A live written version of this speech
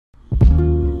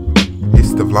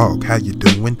the vlog. How you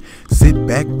doing? Sit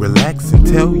back, relax, and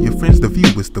tell your friends the view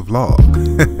is the vlog.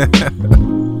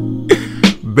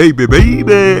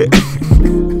 Baby.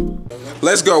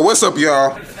 Let's go. What's up,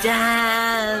 y'all?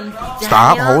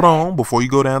 Stop. Hold on. Before you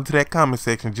go down to that comment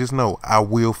section, just know I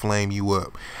will flame you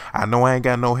up. I know I ain't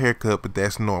got no haircut, but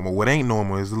that's normal. What ain't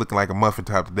normal is looking like a muffin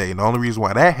top today. And the only reason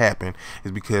why that happened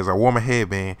is because I wore my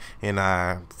headband and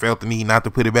I felt the need not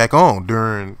to put it back on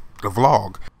during the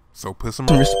vlog. So put some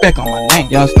respect on my name.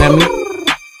 Y'all understand me?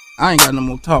 I ain't got no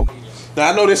more talk.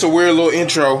 Now I know this is a weird little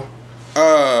intro.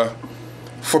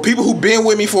 For people who've been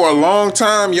with me for a long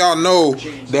time, y'all know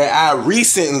that I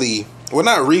recently, well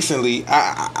not recently,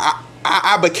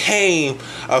 I became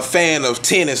a fan of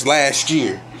tennis last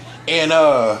year. And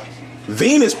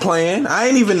Venus playing, I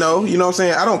ain't even know, you know what I'm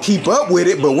saying? I don't keep up with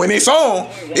it, but when it's on,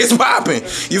 it's popping.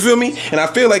 You feel me? And I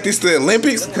feel like it's the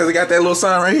Olympics because it got that little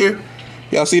sign right here.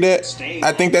 Y'all see that?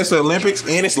 I think that's the Olympics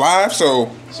and it's live, so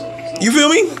you feel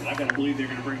me?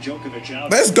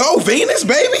 Let's go, Venus,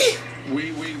 baby.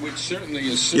 We would certainly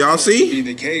assume y'all see be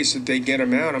the case that they get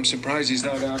him out. I'm surprised he's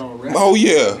not out already. Oh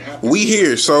yeah, we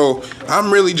here. So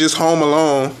I'm really just home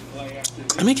alone.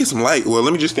 Let me get some light. Well,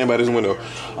 let me just stand by this window.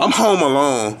 I'm home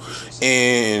alone,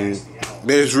 and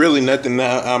there's really nothing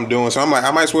that I'm doing. So I'm like,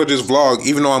 I might as well just vlog,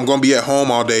 even though I'm gonna be at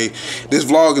home all day. This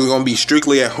vlog is gonna be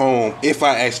strictly at home if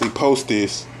I actually post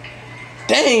this.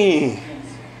 Dang!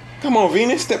 Come on,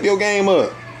 Venus, step your game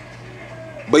up.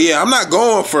 But yeah, I'm not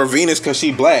going for Venus because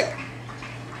she black.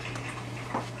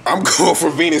 I'm going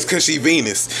for Venus because she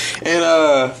Venus. And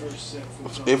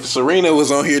if Serena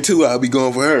was on here too, I'll be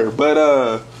going for her.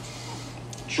 But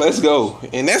let's go.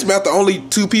 And that's about the only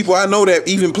two people I know that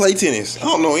even play tennis. I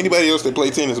don't know anybody else that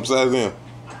play tennis besides them.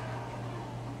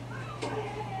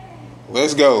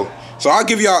 Let's go. So I'll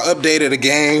give y'all an update of the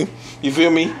game. You feel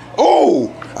me?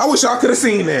 Oh, I wish y'all could have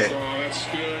seen that.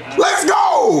 Let's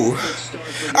go.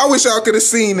 I wish y'all could have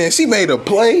seen that. She made a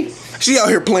play. She out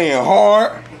here playing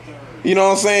hard. You know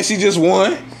what I'm saying? She just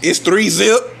won. It's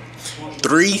 3-zip.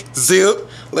 3-zip.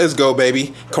 Let's go,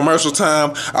 baby. Commercial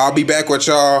time. I'll be back with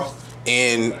y'all.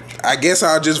 And I guess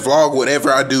I'll just vlog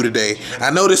whatever I do today. I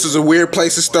know this is a weird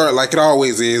place to start like it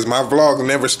always is. My vlogs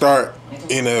never start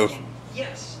in a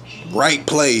right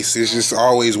place. It's just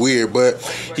always weird. But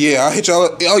yeah, I'll hit y'all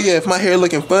up. Oh yeah, if my hair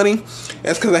looking funny,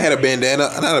 that's because I had a bandana.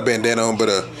 Not a bandana on, but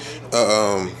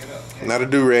not a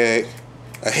do-rag.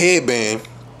 A headband.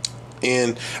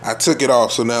 And I took it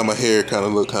off, so now my hair kind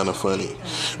of look kind of funny.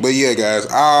 But yeah, guys,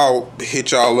 I'll hit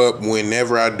y'all up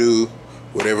whenever I do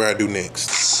whatever I do next.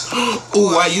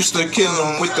 Ooh, I used to kill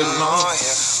them with the lawn.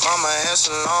 Mama had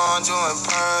salon, doing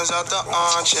perms out the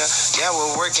armchair. Yeah,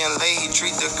 we're working late,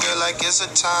 treat the girl like it's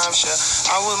a timeshare.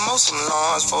 I would mow some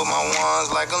lawns for my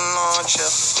wands like a lawn chair.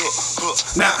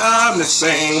 Now I'm the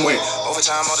same way.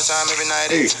 Overtime all the time, every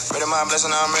night. Ready my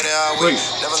blessing, I'm ready, I'll wait.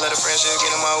 Never let a friendship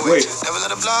get in my way. Never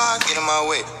let a block get in my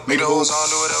way. Make the whole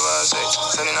song do whatever I say.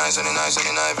 79, 79,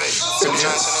 79, babe. 79,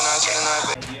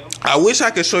 79, 79, babe. I wish I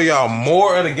could show y'all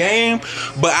more of the game,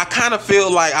 but I kind of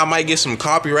feel like I might get some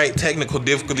copyright technical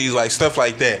difficulties, like stuff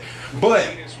like that. But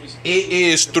it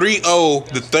is 3-0,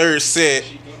 the third set.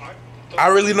 I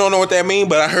really don't know what that means,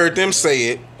 but I heard them say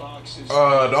it.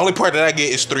 The only part that I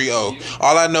get is 3-0.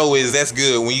 All I know is that's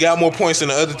good. When you got more points than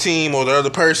the other team or the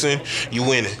other person, you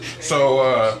win it.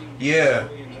 So, yeah.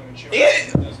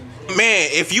 Man,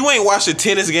 if you ain't watched a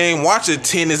tennis game, watch a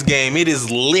tennis game. It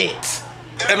is lit.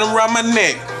 And around my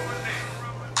neck.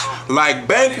 Like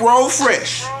bankroll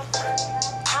fresh.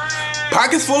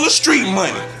 Pockets full of street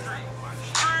money.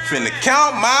 Finna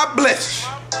count my blessings.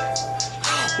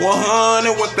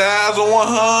 100, 1,000,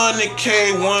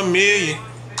 100K, 1 million.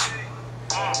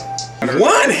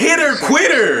 One hitter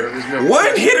quitter.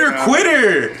 One hitter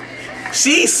quitter.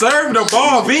 She served the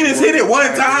ball. Venus hit it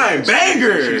one time.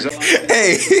 Banger.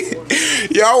 Hey,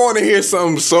 y'all want to hear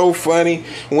something so funny?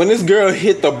 When this girl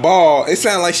hit the ball, it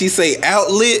sounded like she say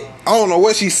outlet. I don't know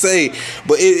what she say,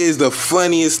 but it is the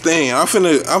funniest thing. I'm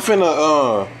finna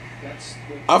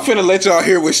let y'all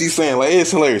hear what she's saying. Like,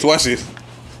 it's hilarious. Watch this.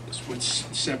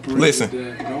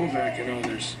 Listen. Novak and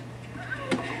others.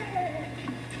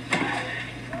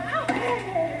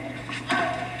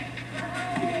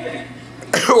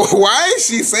 Why is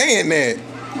she saying that?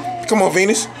 Come on,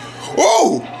 Venus.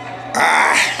 Oh!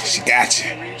 Ah, she got you.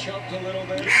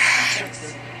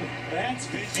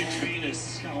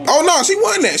 Oh no, she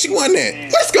won that. She won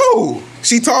that. Let's go.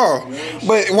 She tall.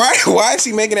 But why is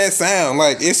she making that sound?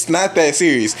 Like, it's not that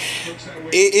serious.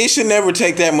 It should never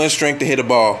take that much strength to hit a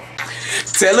ball.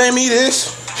 Telling me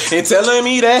this and telling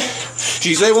me that.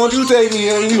 She say, won't you take me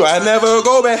and you? I never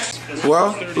go back.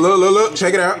 Well, look,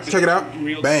 check it out.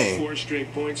 Bang.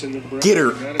 Get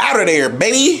her out of there,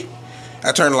 baby.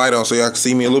 I turned the light on so y'all can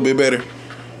see me a little bit better.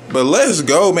 But let's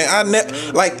go, man.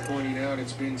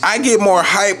 I get more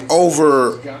hype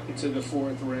over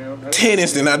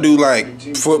tennis than I do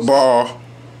like football.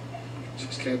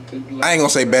 I ain't gonna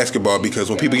say basketball because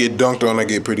when people get dunked on, I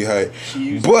get pretty hype.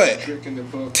 But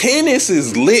tennis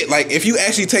is lit. Like if you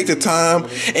actually take the time,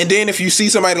 and then if you see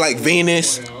somebody like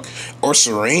Venus or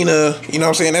Serena, you know what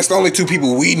I'm saying? That's the only two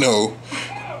people we know.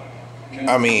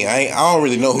 I mean, I don't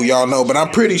really know who y'all know, but I'm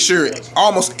pretty sure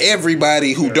almost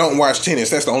everybody who don't watch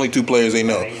tennis, that's the only two players they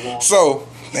know. So,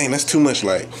 dang, that's too much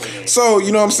like. So,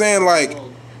 you know what I'm saying? Like,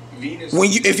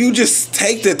 if you just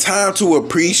take the time to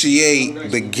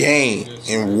appreciate the game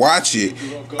and watch it,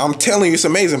 I'm telling you it's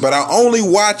amazing. But I only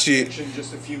watch it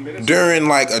during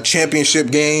like a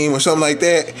championship game or something like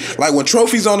that. Like when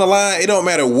trophies on the line, it don't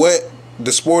matter what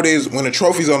the sport is. When the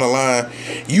trophy's on the line,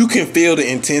 you can feel the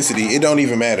intensity. It don't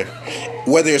even matter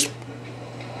whether it's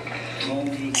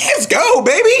let's go,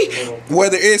 baby.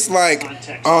 Whether it's like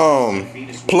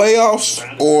playoffs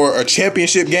or a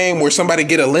championship game where somebody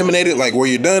get eliminated, like where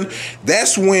you're done,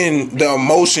 that's when the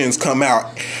emotions come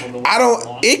out.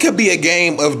 It could be a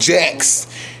game of jacks.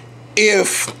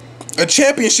 If a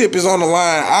championship is on the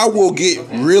line, I will get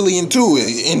really into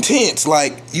it, intense.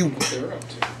 Like you,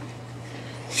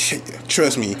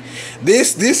 trust me.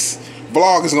 This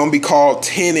vlog is gonna be called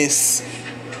Tennis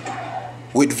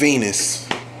with Venus.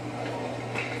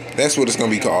 That's what it's gonna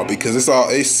be called because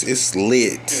it's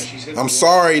lit. I'm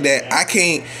sorry that I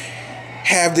can't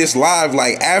have this live.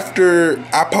 Like after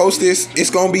I post this, it's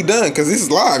gonna be done because this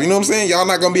is live. You know what I'm saying? Y'all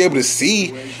not gonna be able to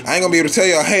see. I ain't gonna be able to tell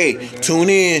y'all, hey, tune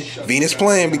in, Venus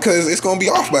playing, because it's gonna be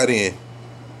off by then.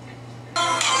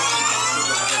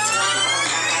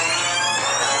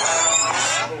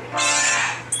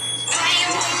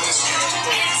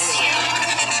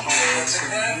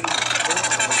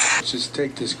 Just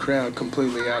take this crowd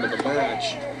completely out of the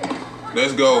match.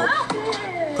 Let's go.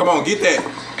 Come on, get that.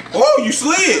 Oh, you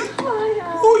slid.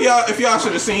 Oh, y'all, if y'all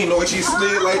should have seen the way she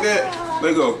slid like that.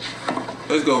 Let's go.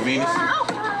 Let's go, Venus.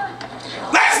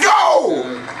 Let's go!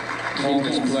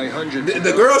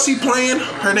 The girl she playing,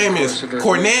 her name is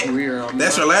Cornette.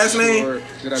 That's her last name.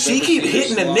 She keep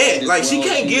hitting the net. Like, she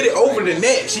can't get it over the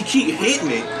net. She keep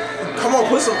hitting it. Come on,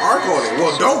 put some arc on it.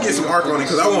 Well, don't get some arc on it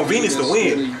because I want Venus to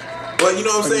win. But you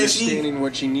know what I'm saying?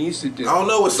 What she needs to do. I don't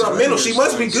know, it's something mental. She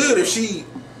must be good if she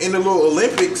in the little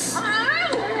Olympics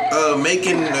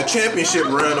making a championship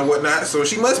run or whatnot. So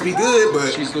she must be good,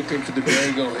 but she's looking for the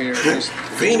bagel here.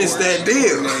 Venus that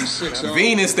deal.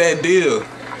 Venus that deal.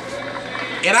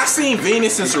 And I seen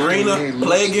Venus and Serena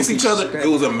play against each other. It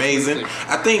was amazing.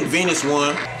 I think Venus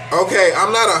won. Okay,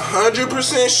 I'm not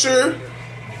 100% sure,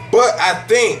 but I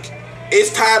think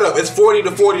it's tied up. It's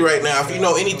 40-40 right now. If you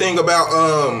know anything about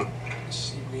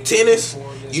tennis,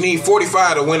 you need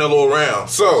 45 to win a little round.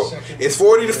 So it's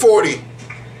 40-40.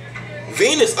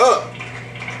 Venus up.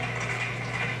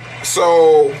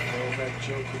 So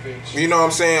you know what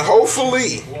I'm saying?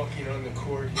 Hopefully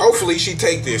she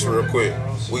take this real quick.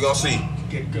 We gonna see.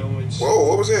 Whoa,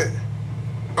 what was that?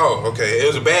 Oh, okay. It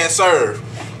was a bad serve.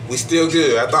 We still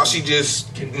good. I thought she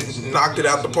just knocked it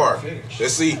out the park.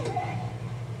 Let's see.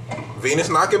 Venus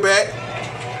knock it back.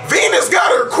 Venus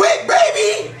got her quick,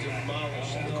 baby.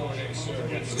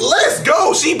 Let's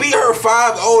go. She beat her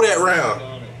 5-0 that round.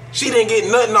 She didn't get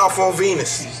nothing off on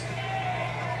Venus.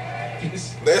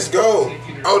 Let's go.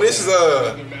 Oh, this is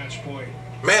a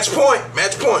match point.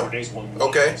 Match point.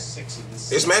 Okay.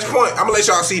 It's match point. I'm gonna let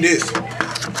y'all see this.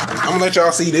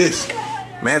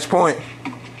 Match point.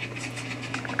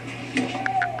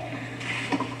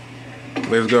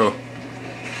 Let's go.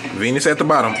 Venus at the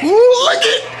bottom. Ooh, look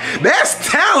it. That's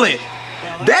talent.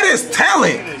 That is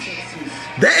talent.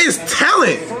 That is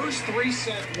talent.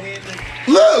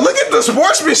 Look at the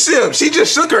sportsmanship. She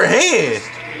just shook her hand.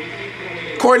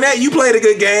 Cornette, you played a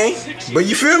good game, but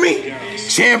you feel me?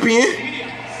 Champion.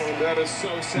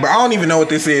 But I don't even know what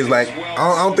this is. Like,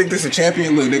 I don't think this is a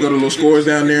champion. Look, they go to little scores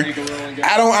down there.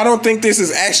 I don't think this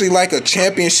is actually like a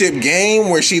championship game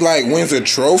where she like wins a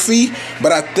trophy.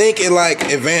 But I think it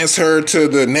like advanced her to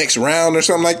the next round or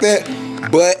something like that.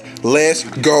 But let's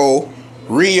go,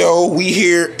 Rio. We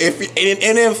here. If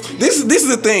this is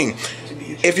the thing.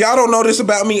 If y'all don't know this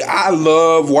about me, I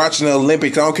love watching the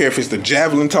Olympics. I don't care if it's the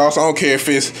javelin toss. I don't care if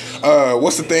it's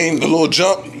what's the thing, the little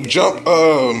jump,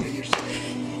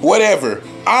 whatever.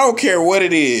 I don't care what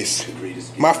it is.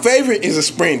 My favorite is a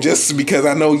sprint, just because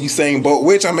I know Usain Bolt,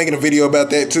 which I'm making a video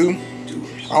about that too.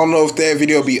 I don't know if that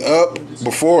video will be up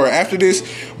before or after this,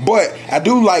 but I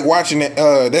do like watching it.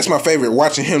 That's my favorite,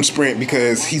 watching him sprint,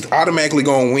 because he's automatically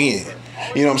gonna win.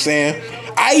 You know what I'm saying?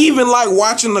 I even like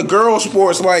watching the girl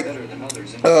sports, like,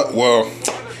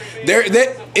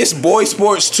 it's boy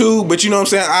sports too, but you know what I'm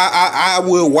saying? I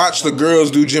will watch the girls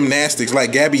do gymnastics,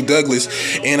 like Gabby Douglas,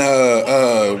 and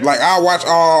like I'll watch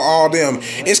all them.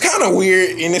 It's kind of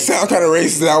weird and it sounds kind of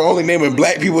racist that I'm only naming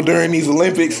black people during these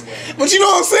Olympics, but you know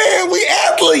what I'm saying? We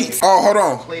athletes. Oh, hold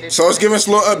on. So it's giving us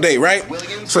a little update, right?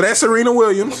 So that's Serena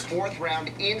Williams.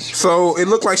 So it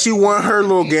looked like she won her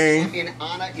little game.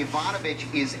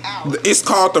 It's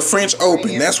called the French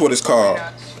Open. That's what it's called.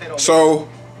 So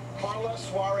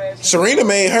Serena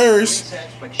made hers,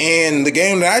 and the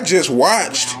game that I just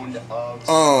watched,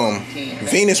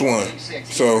 Venus won.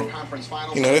 So,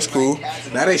 you know, that's cool.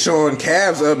 Now they showing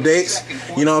Cavs updates.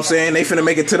 You know what I'm saying? They finna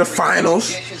make it to the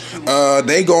finals.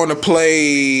 They going to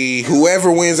play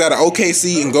whoever wins out of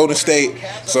OKC and Golden State.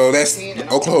 So that's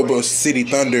Oklahoma City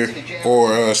Thunder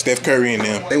or Steph Curry and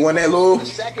them. They won their little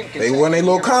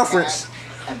conference.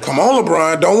 Come on,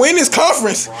 LeBron. Don't win this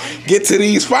conference. Get to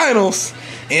these finals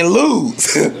and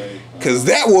lose. Because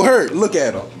that will hurt. Look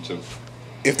at him.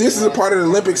 If this is a part of the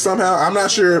Olympics somehow, I'm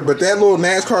not sure, but that little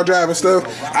NASCAR driving stuff,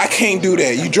 I can't do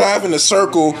that. You drive in a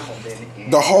circle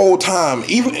the whole time.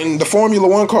 Even in the Formula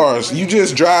One cars, you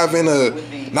just drive in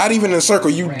not even in a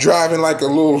circle, you drive in like a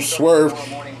little swerve.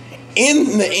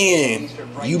 In the end,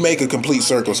 you make a complete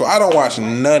circle. So I don't watch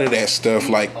none of that stuff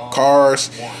like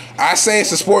cars. I say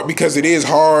it's a sport because it is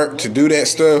hard to do that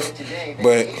stuff,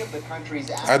 but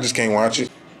I just can't watch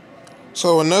it.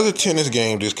 So another tennis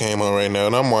game just came on right now,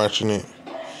 and I'm watching it.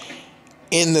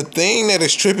 And the thing that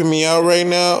is tripping me out right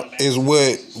now is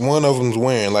what one of them's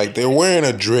wearing. Like, they're wearing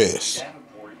a dress,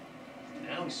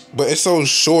 but it's so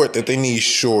short that they need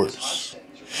shorts.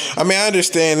 I mean, I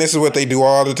understand this is what they do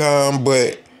all the time,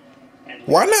 but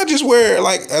why not just wear,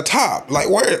 like, a top? Like,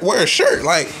 wear a shirt.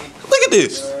 Like, look at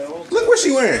this. Look what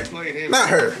she wearing. Not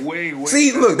her.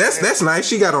 See, look, that's nice.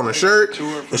 She got on a shirt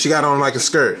and she got on like a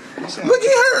skirt. Look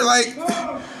at her. Like,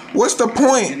 what's the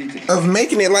point of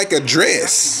making it like a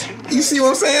dress? You see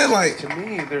what I'm saying? Like,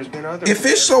 if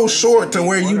it's so short to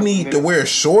where you need to wear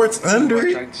shorts under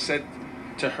it, why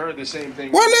not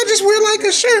just wear like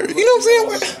a shirt? You know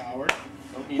what I'm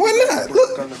saying? Why not?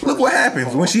 Look what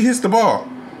happens when she hits the ball.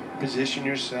 Position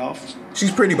yourself.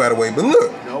 She's pretty, by the way, but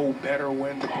look. Know better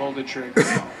when to pull the trigger.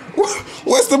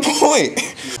 What's the point?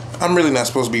 I'm really not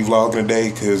supposed to be vlogging today,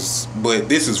 but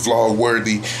this is vlog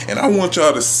worthy, and I want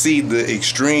y'all to see the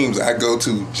extremes I go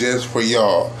to just for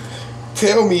y'all.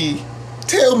 Tell me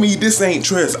this ain't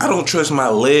trust. I don't trust my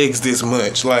legs this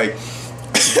much. Like,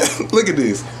 look at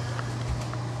this.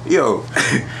 Yo,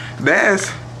 that's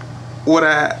what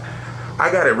I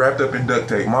got it wrapped up in duct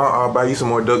tape. Mom, I'll buy you some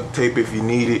more duct tape if you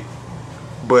need it.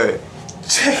 But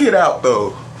check it out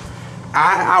though.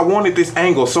 I wanted this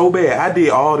angle so bad. I did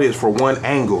all this for one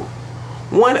angle.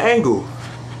 One angle.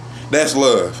 That's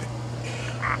love.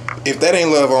 If that ain't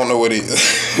love, I don't know what it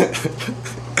is.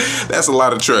 That's a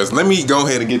lot of trust. Let me go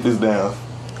ahead and get this down.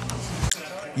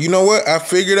 You know what? I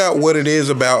figured out what it is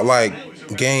about like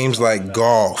games like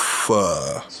golf,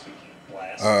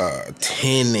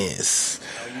 tennis.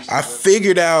 I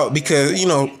figured out because, you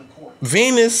know,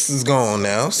 Venus is gone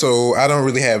now, so I don't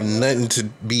really have nothing to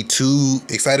be too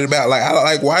excited about. Like, I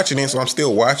like watching it, so I'm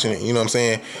still watching it, you know what I'm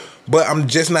saying? But I'm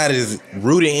just not as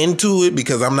rooted into it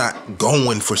because I'm not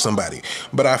going for somebody.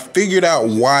 But I figured out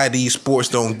why these sports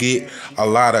don't get a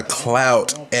lot of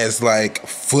clout as like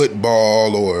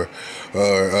football or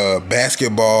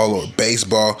basketball or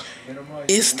baseball.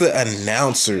 It's the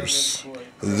announcers.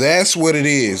 That's what it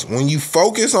is. When you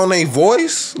focus on a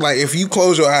voice, like if you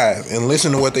close your eyes and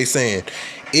listen to what they saying,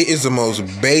 it is the most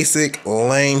basic,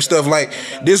 lame stuff. Like,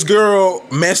 this girl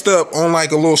messed up on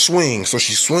like a little swing. So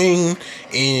she swing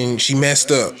and she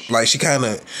messed up. Like, she kind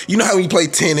of, you know how you play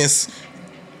tennis,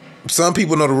 some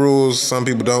people know the rules, some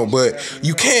people don't, but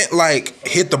you can't like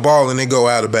hit the ball and then go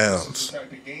out of bounds.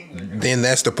 Then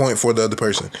that's the point for the other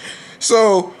person.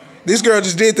 So this girl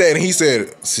just did that, and he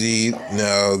said, see,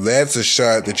 now that's a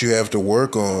shot that you have to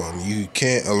work on. You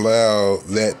can't allow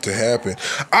that to happen.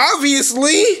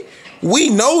 Obviously, we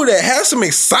know that. Have some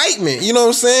excitement, you know what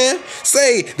I'm saying?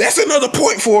 Say, that's another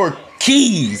point for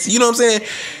keys, you know what I'm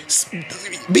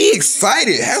saying? Be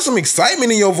excited. Have some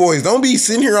excitement in your voice. Don't be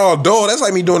sitting here all dull. That's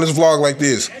like me doing this vlog like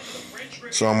this.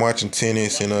 So I'm watching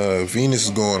tennis, and Venus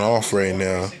is going off right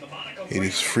now. It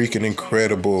is freaking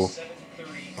incredible.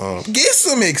 Get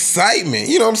some excitement,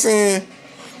 you know what I'm saying?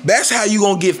 That's how you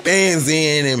gonna get fans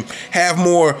in and have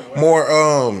more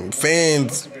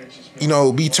fans, you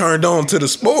know, be turned on to the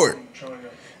sport.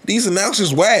 These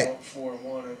announcers whack.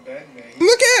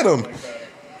 Look at him.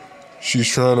 She's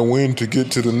trying to win to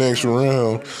get to the next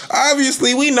round.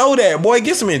 Obviously, we know that. Boy,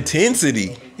 get some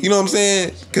intensity. You know what I'm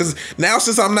saying? Because now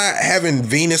since I'm not having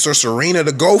Venus or Serena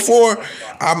to go for,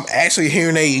 I'm actually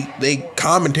hearing they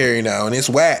commentary now, and it's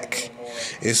whack.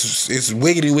 It's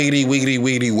wiggity, wiggity, wiggity,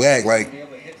 wiggity, whack. Like,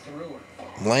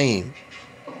 lame.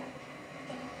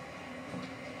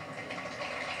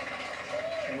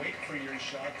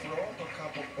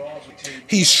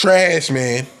 He's trash,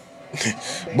 man.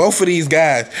 Both of these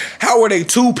guys. How are they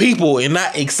two people and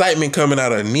not excitement coming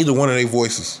out of neither one of their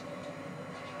voices?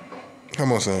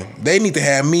 Come on, son. They need to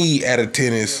have me at a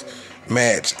tennis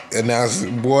match. And now,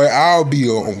 boy, I'll be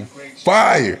on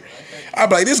fire. I'll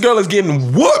be like, this girl is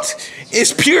getting whooped.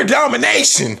 It's pure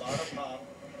domination.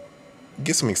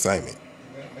 Get some excitement.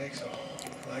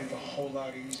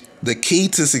 The key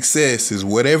to success is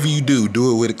whatever you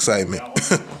do it with excitement.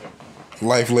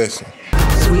 Life lesson.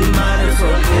 We might as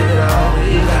well give it all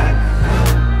we got.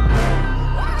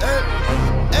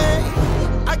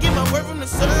 I get my word from the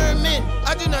sermon.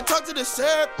 I do not talk to the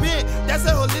serpent. That's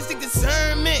a holistic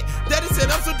discernment. Daddy said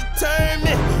I'm so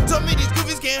determined. Told me these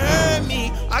goofies can't hurt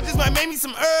me. I just might make me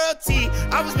some Earl tea.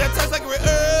 I was baptized like we're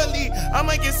early. I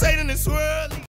might get Satan and swirly.